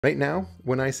Right now,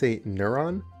 when I say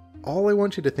neuron, all I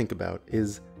want you to think about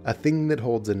is a thing that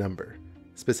holds a number,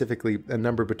 specifically a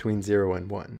number between 0 and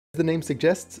 1. As the name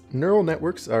suggests, neural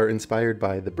networks are inspired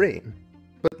by the brain.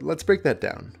 But let's break that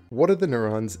down. What are the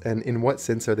neurons and in what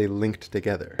sense are they linked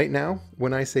together? Right now,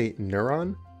 when I say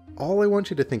neuron, all I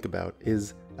want you to think about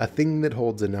is a thing that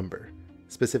holds a number,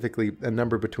 specifically a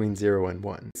number between 0 and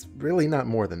 1. It's really not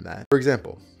more than that. For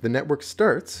example, the network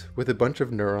starts with a bunch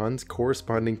of neurons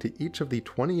corresponding to each of the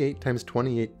 28 times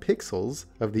 28 pixels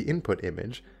of the input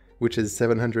image, which is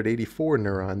 784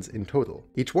 neurons in total.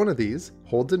 Each one of these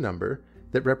holds a number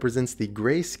that represents the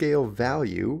grayscale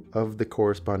value of the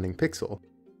corresponding pixel,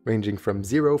 ranging from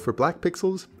 0 for black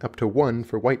pixels up to 1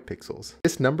 for white pixels.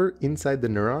 This number inside the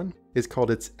neuron is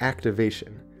called its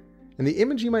activation. And the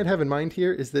image you might have in mind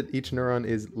here is that each neuron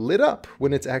is lit up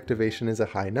when its activation is a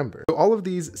high number. So all of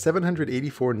these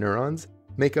 784 neurons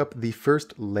make up the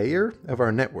first layer of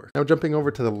our network. Now jumping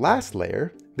over to the last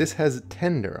layer, this has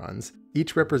 10 neurons,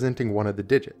 each representing one of the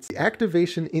digits. The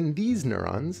activation in these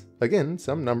neurons, again,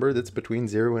 some number that's between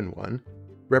 0 and 1,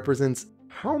 represents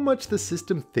how much the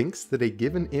system thinks that a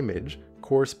given image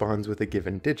corresponds with a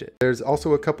given digit. There's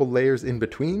also a couple layers in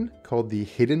between called the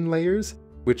hidden layers,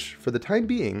 which for the time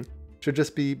being should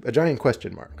just be a giant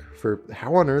question mark for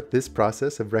how on earth this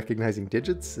process of recognizing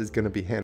digits is going to be handled.